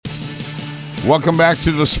Welcome back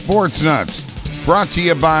to the Sports Nuts, brought to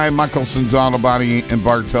you by Michelson's Auto Body in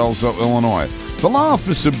Bartelsville, Illinois. The law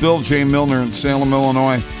office of Bill J. Milner in Salem,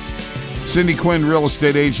 Illinois. Cindy Quinn, real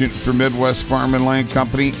estate agent for Midwest Farm and Land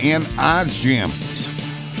Company, and Odds Jam.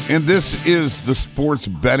 And this is the sports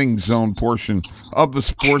betting zone portion of the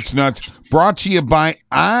Sports Nuts, brought to you by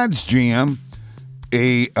Odds Jam,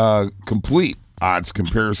 a complete odds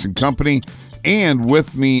comparison company. And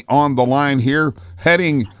with me on the line here,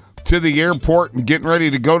 heading to the airport and getting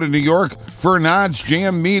ready to go to New York for an Odds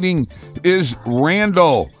Jam meeting, is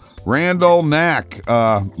Randall. Randall Knack,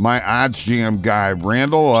 my Odds Jam guy.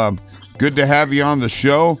 Randall, good to have you on the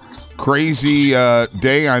show. Crazy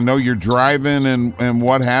day. I know you're driving and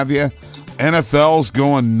what have you. NFL's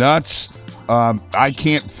going nuts. I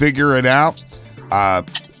can't figure it out.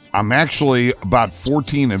 I'm actually about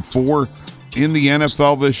 14-4 in the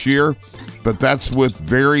NFL this year, but that's with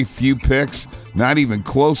very few picks. Not even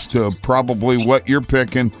close to probably what you're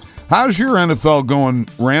picking. How's your NFL going,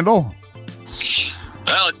 Randall?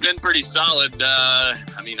 Well, it's been pretty solid. I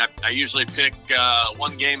usually pick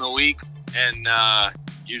one game a week and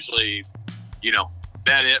usually,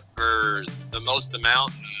 bet it for the most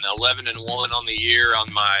amount, and 11-1 on the year on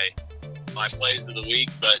my plays of the week.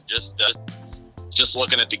 But just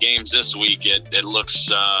looking at the games this week, it looks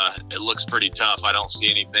pretty tough. I don't see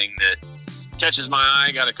anything that catches my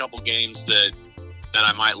eye. Got a couple games that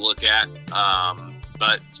I might look at,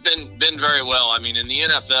 but it's been very well. I mean, in the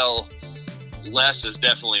NFL, less is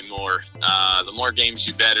definitely more. The more games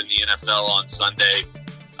you bet in the NFL on Sunday,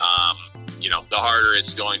 the harder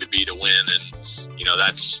it's going to be to win, and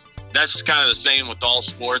that's kind of the same with all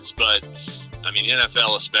sports. But I mean,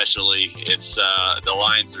 NFL especially, it's the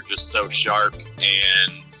lines are just so sharp,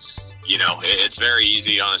 and it's very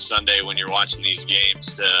easy on a Sunday when you're watching these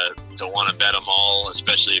games to want to bet them all,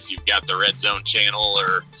 especially if you've got the Red Zone channel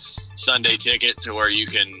or Sunday ticket to where you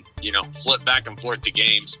can, flip back and forth the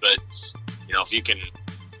games. But, if you can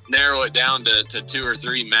narrow it down to 2 or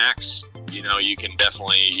 3 max, you can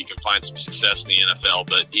find some success in the NFL,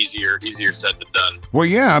 but easier said than done. Well,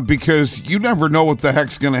 yeah, because you never know what the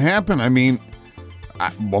heck's going to happen. I mean,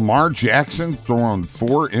 Lamar Jackson throwing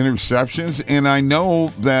 4 interceptions, and I know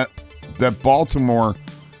that Baltimore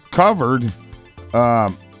covered,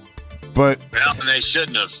 but well, and they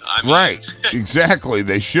shouldn't have. Right, exactly.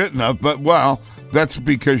 They shouldn't have, but that's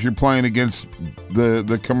because you're playing against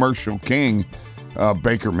the commercial king,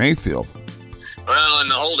 Baker Mayfield. Well,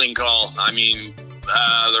 and the holding call. I mean,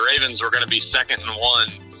 the Ravens were going to be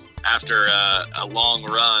 2nd-1 after a long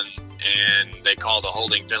run, and they called a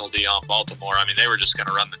holding penalty on Baltimore. I mean, they were just going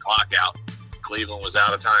to run the clock out. Cleveland was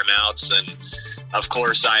out of timeouts, and of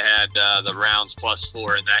course, I had the Browns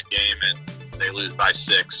 +4 in that game, and they lose by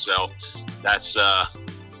 6. So that's the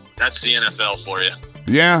NFL for you.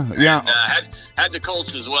 Yeah. And, had the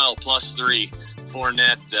Colts as well, +3.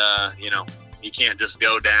 Fournette, you can't just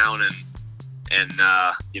go down and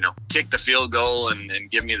kick the field goal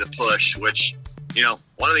and give me the push, which,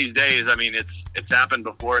 one of these days, I mean, it's happened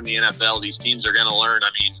before in the NFL. These teams are going to learn. I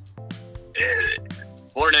mean,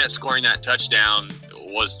 Fournette scoring that touchdown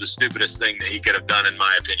was the stupidest thing that he could have done, in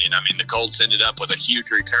my opinion. I mean, the Colts ended up with a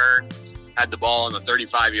huge return, had the ball on the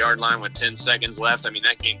 35-yard line with 10 seconds left. I mean,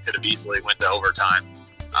 that game could have easily went to overtime.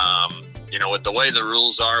 With the way the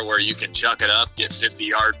rules are where you can chuck it up, get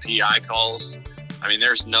 50-yard PI calls, I mean,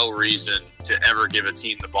 there's no reason to ever give a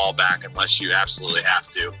team the ball back unless you absolutely have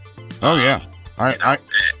to. Oh, yeah. I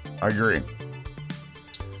agree.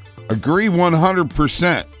 Agree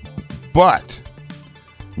 100%. But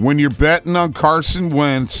when you're betting on Carson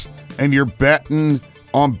Wentz and you're betting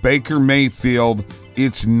on Baker Mayfield,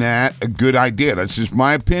 it's not a good idea. That's just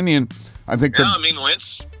my opinion. I think.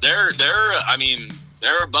 Wentz, they're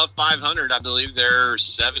above 500. I believe they're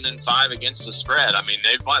 7-5 against the spread. I mean,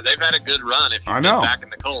 they've had a good run. If you get back in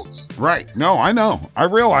the Colts, right? No, I know. I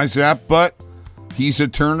realize that, but he's a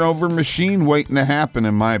turnover machine waiting to happen,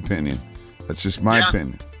 in my opinion. That's just my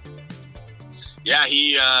opinion. Yeah,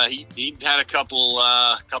 he had a couple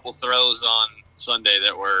throws on Sunday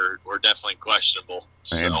that were definitely questionable.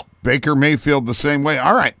 And Baker Mayfield the same way.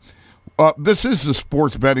 All right. This is the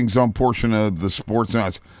sports betting zone portion of the Sports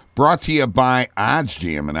Nuts, brought to you by Odds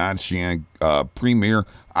Jam, an Odds Jam premier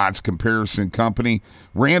odds comparison company.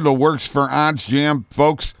 Randall works for Odds Jam.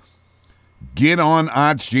 Folks, get on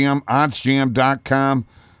Odds Jam, oddsjam.com.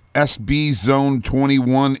 SB Zone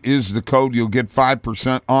 21 is the code. You'll get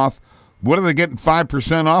 5% off. What are they getting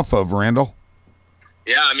 5% off of, Randall?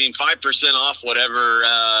 Yeah, I mean, 5% off whatever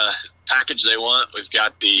package they want. We've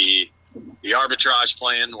got the arbitrage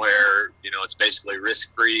plan where, it's basically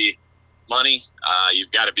risk-free money.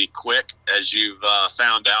 You've got to be quick, as you've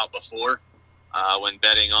found out before. when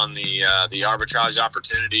betting on the arbitrage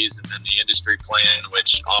opportunities, and then the industry plan,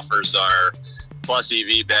 which offers our plus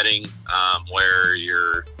EV betting, where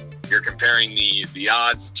you're comparing the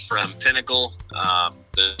odds from Pinnacle,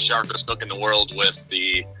 the sharpest book in the world, with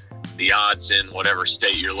the odds in whatever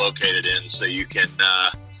state you're located in, so you can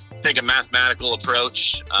take a mathematical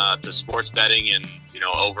approach to sports betting, and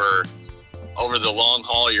over the long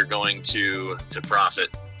haul, you're going to profit.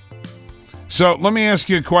 So let me ask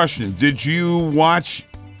you a question. Did you watch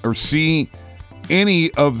or see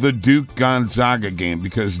any of the Duke Gonzaga game?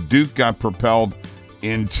 Because Duke got propelled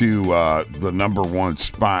into the number one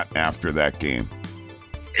spot after that game.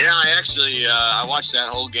 Yeah, I watched that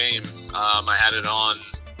whole game. I had it on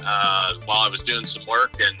while I was doing some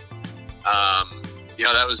work, and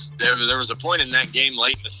there was a point in that game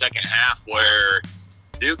late in the second half where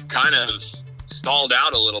Duke kind of stalled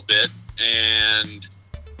out a little bit, and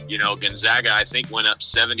Gonzaga, I think, went up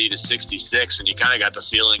 70-66, and you kind of got the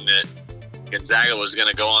feeling that Gonzaga was going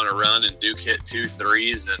to go on a run, and Duke hit 2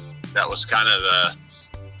 threes, and that was kind of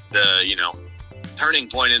the turning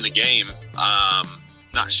point in the game.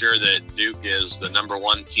 Not sure that Duke is the number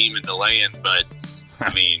one team in the land, but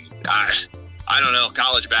I mean, I don't know.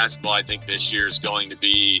 College basketball, I think this year is going to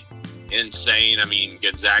be insane. I mean,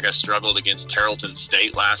 Gonzaga struggled against Tarleton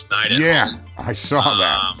State last night. Yeah, I saw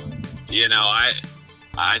that.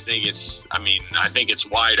 I think it's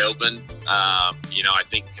wide open. I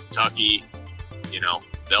think Kentucky,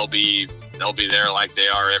 they'll be there like they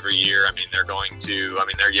are every year. I mean,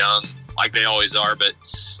 they're young like they always are, but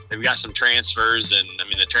they've got some transfers, and I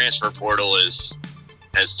mean, the transfer portal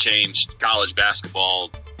has changed college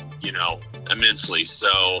basketball, immensely.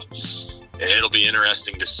 So it'll be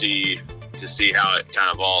interesting to see how it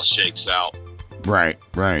kind of all shakes out. Right.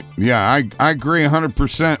 Yeah, I agree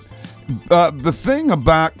 100%. The thing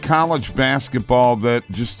about college basketball that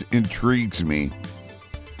just intrigues me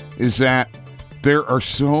is that there are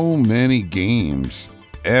so many games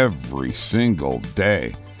every single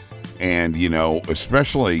day. And,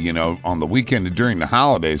 especially, on the weekend and during the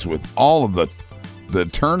holidays with all of the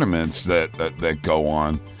tournaments that go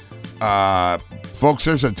on, folks,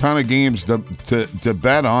 there's a ton of games to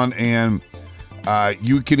bet on, and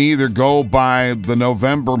you can either go by the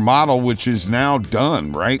November model, which is now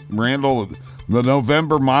done, right, Randall? The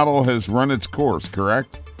November model has run its course,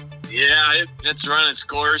 correct? Yeah, it's run its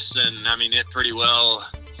course, and I mean, it pretty well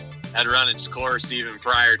had run its course even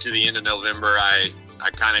prior to the end of November. I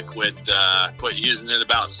kind of quit using it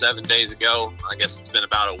about 7 days ago. I guess it's been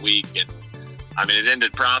about a week, and I mean, it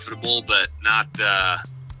ended profitable, but not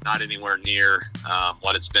anywhere near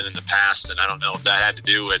what it's been in the past. And I don't know if that had to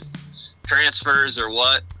do with transfers or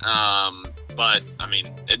what, but I mean,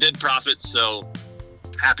 it did profit, so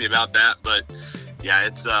happy about that. But yeah,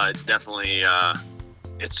 it's definitely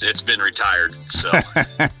it's been retired. So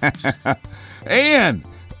and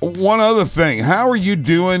one other thing, how are you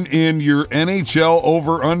doing in your NHL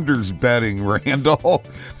over-unders betting, Randall?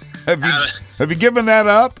 Have you given that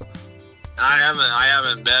up? I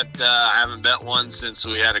haven't bet one since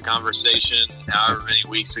we had a conversation however many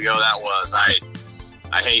weeks ago that was. I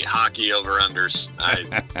hate hockey over-unders.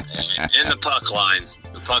 In the puck line.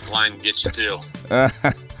 The puck line gets you too.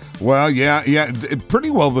 Well, yeah, pretty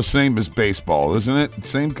well the same as baseball, isn't it?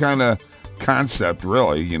 Same kind of concept,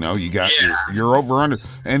 really. You got your over-under,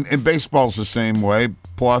 and baseball's the same way,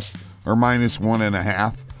 plus or minus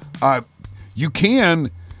 1.5. You can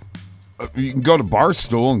go to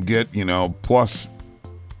Barstool and get plus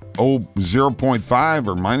 0.5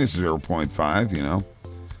 or minus 0.5.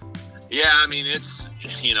 Yeah, I mean, it's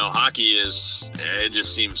hockey it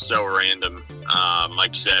just seems so random.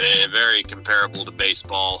 Like you said, very comparable to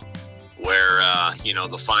baseball, where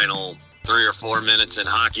the final 3 or 4 minutes in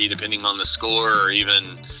hockey, depending on the score, or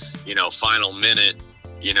even final minute,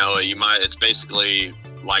 it's basically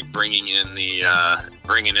like bringing in the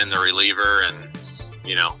reliever and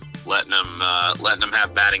letting them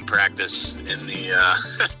have batting practice in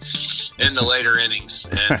the later innings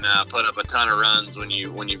and put up a ton of runs when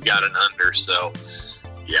you've got an under. So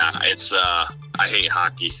yeah, it's I hate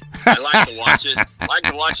hockey. I like to watch it. Like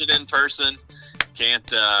to watch it in person. Can't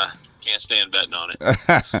stand betting on it.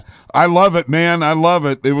 I love it, man. I love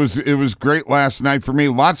it. It was great last night for me.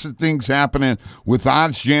 Lots of things happening with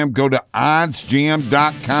Odds Jam. Go to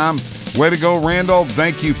oddsjam.com. Way to go, Randall.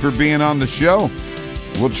 Thank you for being on the show.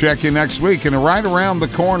 We'll check you next week. And right around the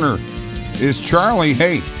corner is Charlie.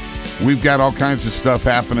 Hey, we've got all kinds of stuff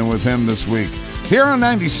happening with him this week. Here on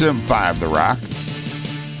 97.5 The Rock.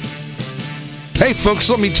 Hey folks,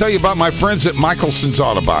 let me tell you about my friends at Michelson's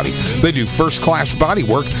Auto Body. They do first-class body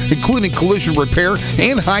work, including collision repair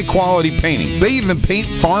and high-quality painting. They even paint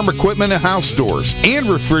farm equipment and house doors, and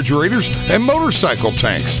refrigerators and motorcycle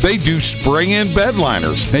tanks. They do spray-in bed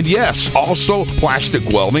liners, and yes, also plastic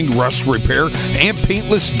welding, rust repair, and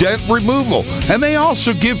paintless dent removal. And they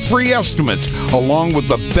also give free estimates, along with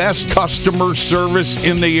the best customer service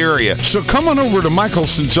in the area. So come on over to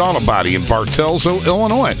Michelson's Auto Body in Bartelso,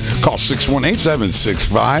 Illinois. Call 618-765-2115 or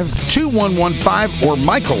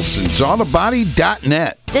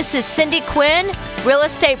michelsonsautobody.net. This is Cindy Quinn, real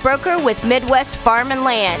estate broker with Midwest Farm and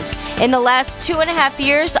Land. In the last 2.5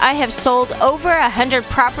 years, I have sold over 100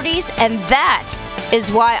 properties, and that is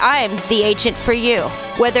why I'm the agent for you.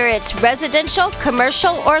 Whether it's residential,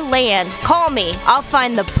 commercial, or land, call me. I'll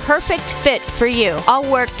find the perfect fit for you. I'll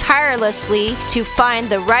work tirelessly to find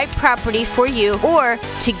the right property for you or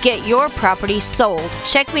to get your property sold.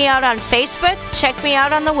 Check me out on Facebook, check me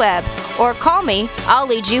out on the web, or call me. I'll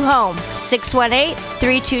lead you home.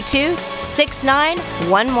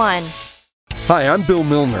 618-322-6911. Hi, I'm Bill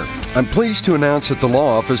Milner. I'm pleased to announce that the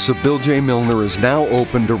law office of Bill J. Milner is now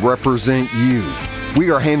open to represent you. We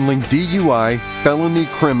are handling DUI, felony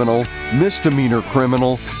criminal, misdemeanor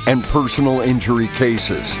criminal, and personal injury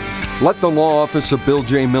cases. Let the law office of Bill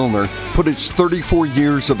J. Milner put its 34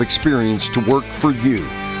 years of experience to work for you.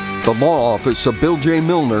 The law office of Bill J.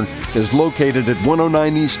 Milner is located at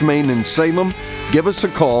 109 East Main in Salem. Give us a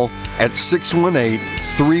call at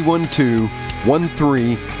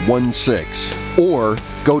 618-312-1316 or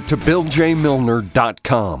go to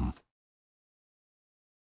BillJMilner.com.